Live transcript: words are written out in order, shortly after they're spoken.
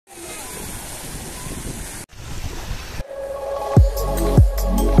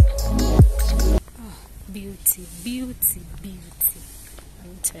beauty, beauty, beauty.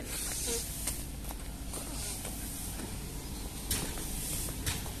 I'm telling you.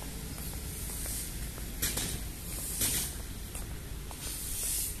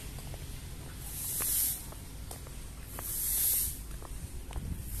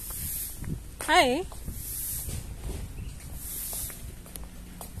 Hi.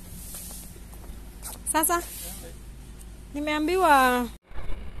 Sasa nimeambiwa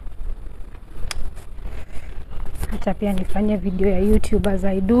acha pia nifanye video ya YouTube as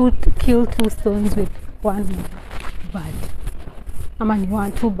I do kill 2 stones with one bird. Ama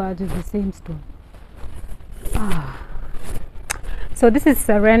ni two birds with the same stone. So this is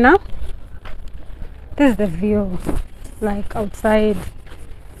Serena. This is the view like outside.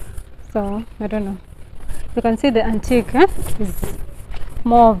 So I don't know. You can see the antique is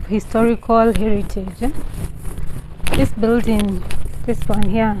more of historical heritage. This building, this one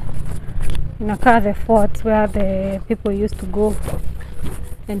here, inakaa the fort where the people used to go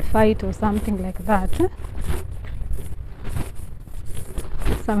and fight or something like that.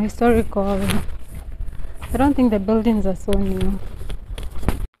 Some historical. I don't think the buildings are so new.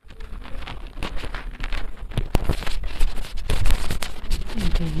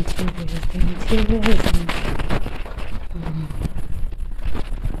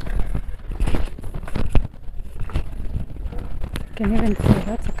 Can even see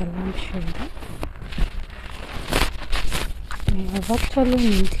that's like a lampshade. They have actually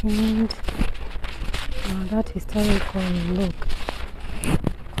maintained that historical look.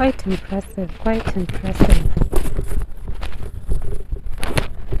 Quite impressive, quite impressive.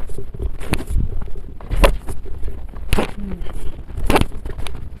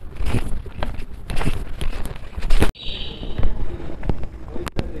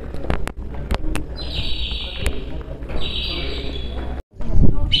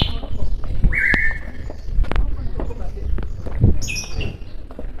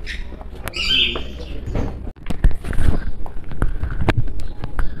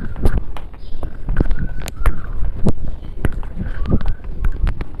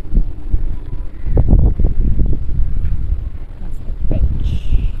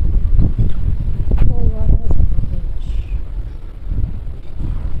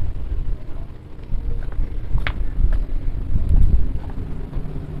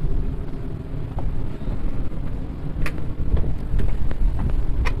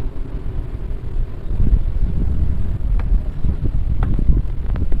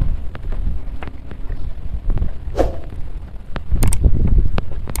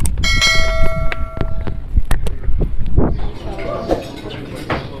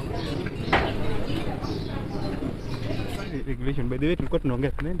 By the way, tulikuwa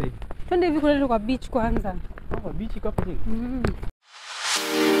tunaongea tunaenda hivi. Twende hivi kule kwa beach kwanza. Kwa beach iko hapo chini.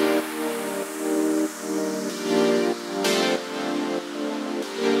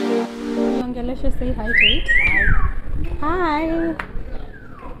 Ongelesha, say hi to it. Hi. Hi.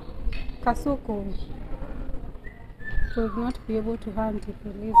 Kasuku. Will not be able to hunt if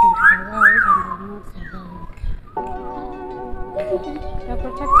you live into the wild and will not survive. They are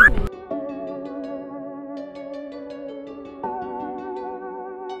protected.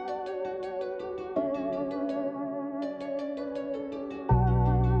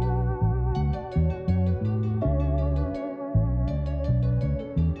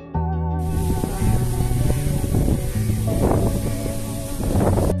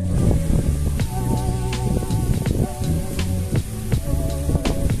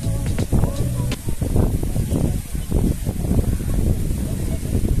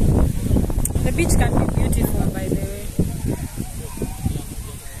 The beach can be beautiful, by the way.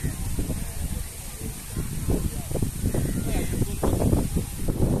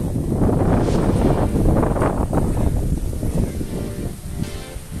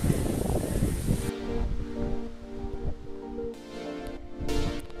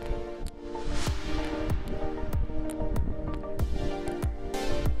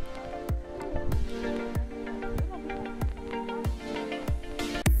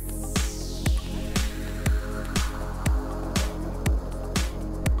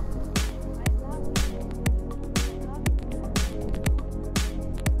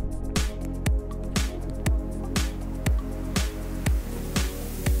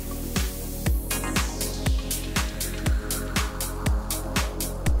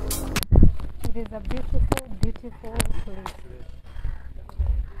 It is a beautiful, beautiful place.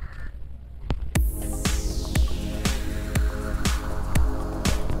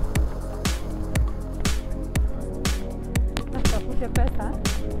 Let's put your pesa.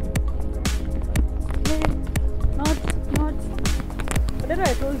 Hey, not. Whatever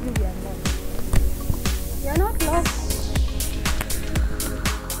I told you, we are not. You're not lost.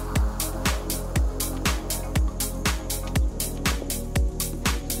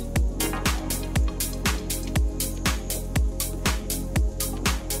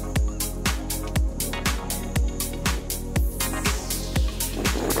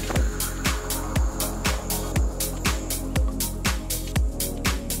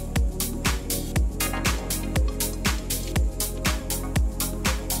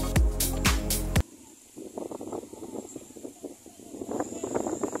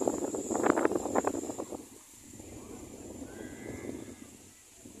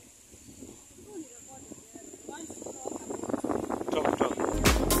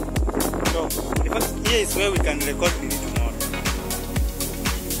 Because here is where we can record video tomorrow.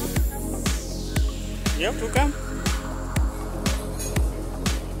 You have to come.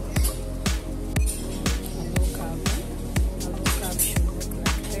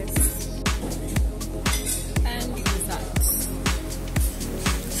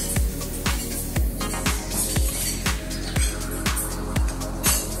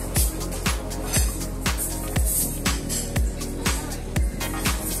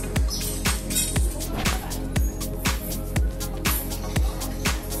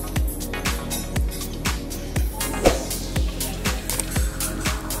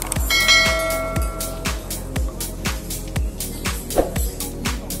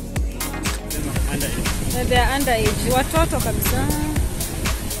 They are underage. Watoto kabisa.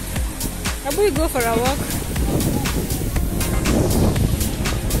 Can we go for a walk?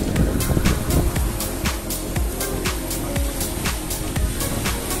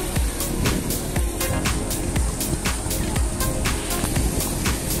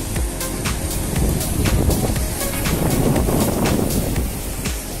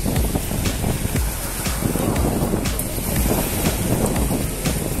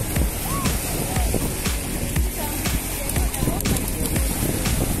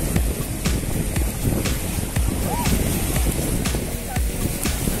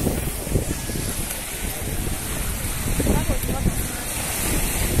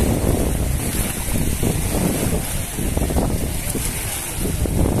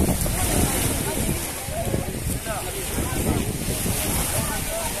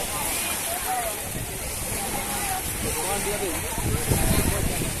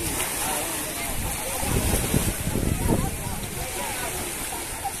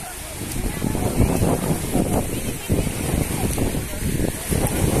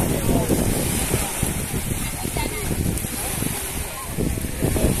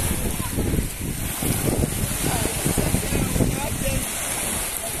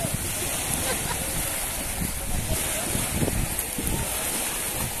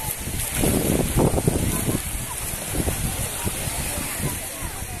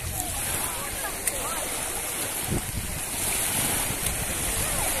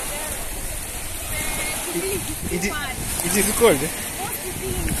 It is cold.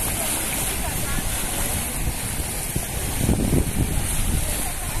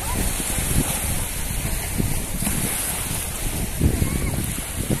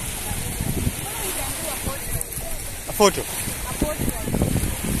 A photo.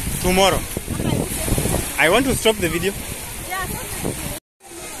 Tomorrow. I want to stop the video.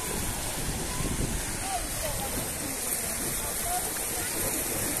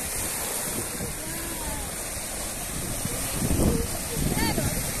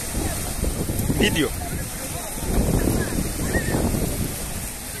 Video.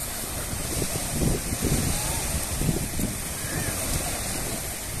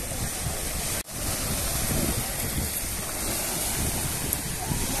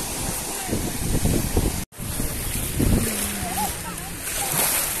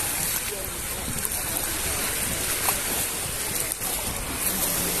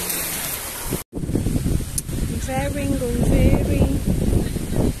 Very.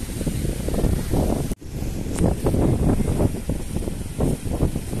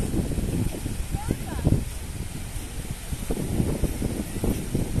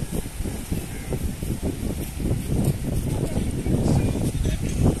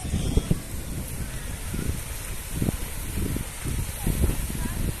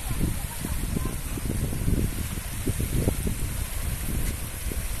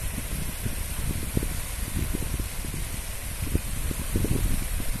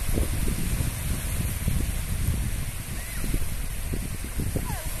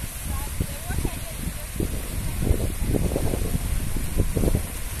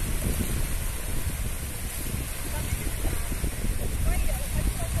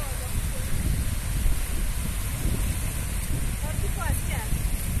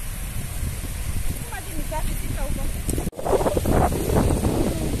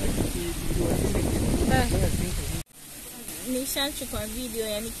 nishachukua video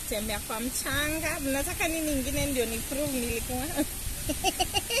ya nikitembea kwa mchanga. Mnataka nini nyingine ndio ni prove nilikuwa?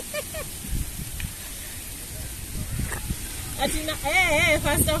 Atina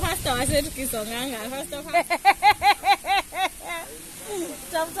faster wase tukisonganga. Faster.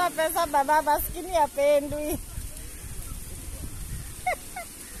 Tafuta pesa baba maskini yapendwi.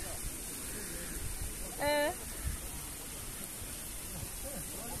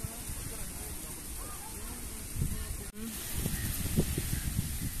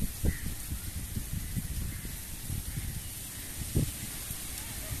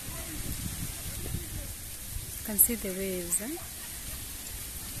 You can see the waves,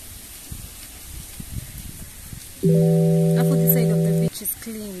 After the side of the beach is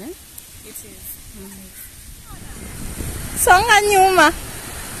clean, It is. Nice. Songa nyuma.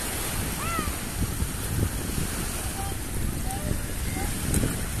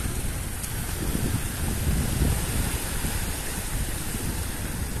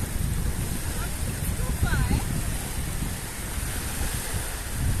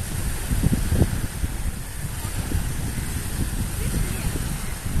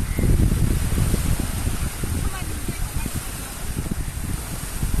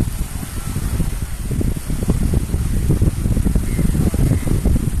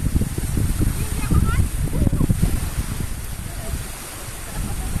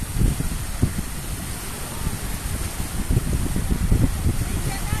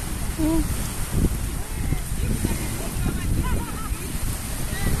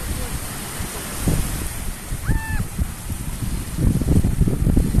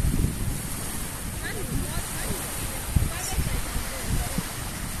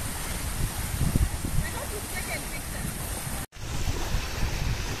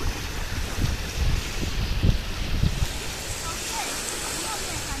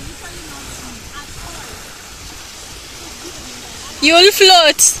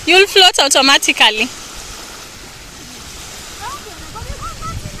 You'll float automatically.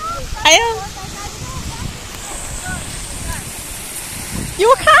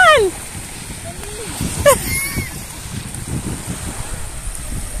 You can.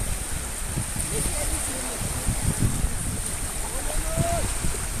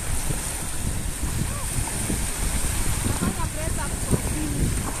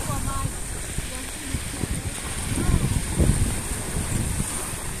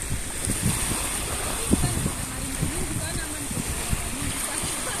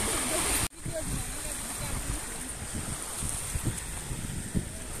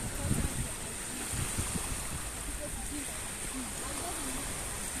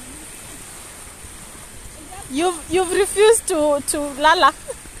 You've refused to lala.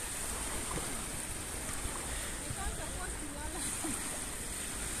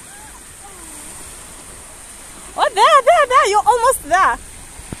 Oh, there, you're almost there.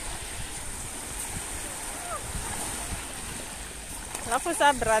 Alafu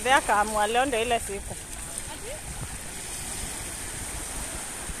sa brother akaamua leo ndio ile siku.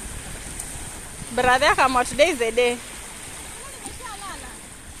 Brother akaamua today is the day.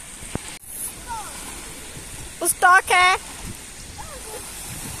 Usitoke.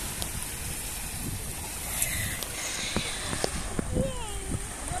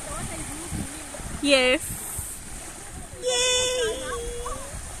 Yes. Yay.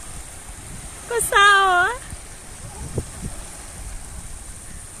 Ko sawa.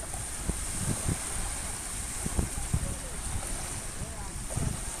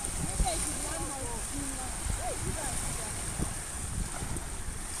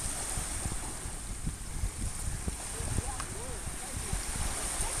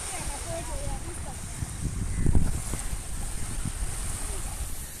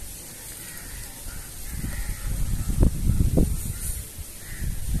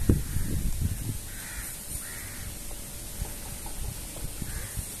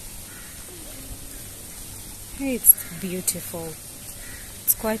 It's beautiful.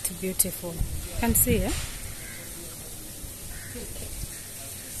 It's quite beautiful. You can see,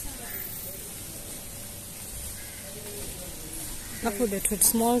 After the two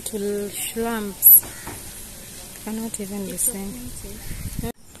small little shrimps cannot even be seen.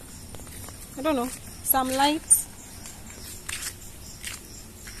 I don't know. Some lights.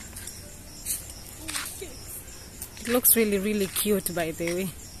 It looks really, really cute, by the way.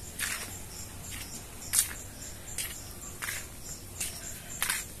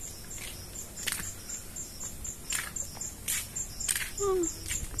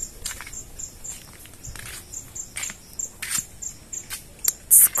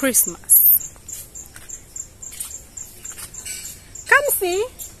 It's Christmas. Come see.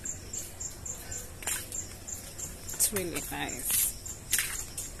 It's really Nice.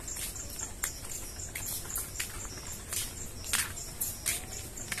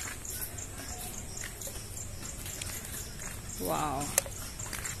 Wow.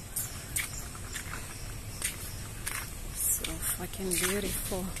 So fucking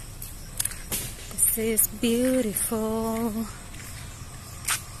beautiful. This is beautiful.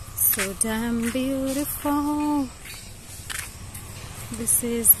 So damn beautiful. This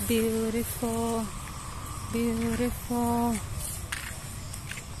is beautiful. Beautiful.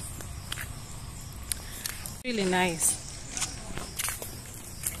 Really nice.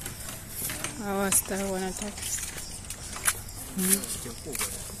 I was the one I touched.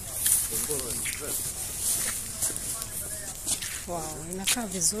 Wow, inakaa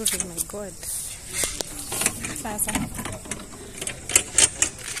vizuri, my god. Sasa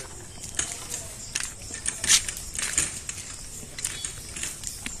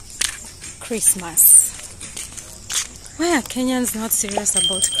Christmas. Why are Kenyans not serious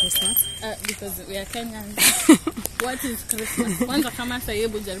about Christmas? Because we are Kenyans. What is Christmas? Kwanza kama sasa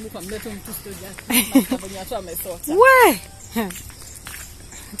hebu jaribu kuambia tu mtu story. Why?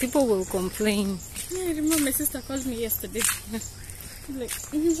 People will complain. Yeah, I remember my sister called me yesterday. She's like,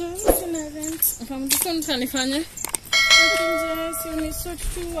 "Njoo sina rent." Nikamwambia mtanifanya. Njoo ni sort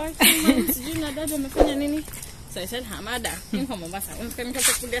tu watu sijui na dada amefanya nini? So I said, "Hamada, niko Mombasa.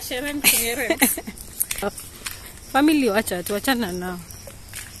 Unataka kukulia sherehe ni rent." Family wachana now.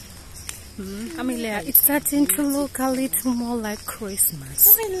 Amelia, it's starting to look a little more like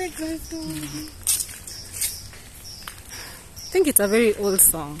Christmas. I like that song. I think it's a very old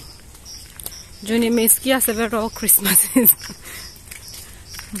song. Juni meisikia several Christmases.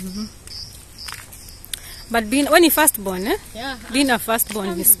 But when he first born, Yeah. being a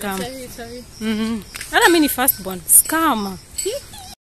firstborn is scam. Sorry. I don't mean he firstborn, scam.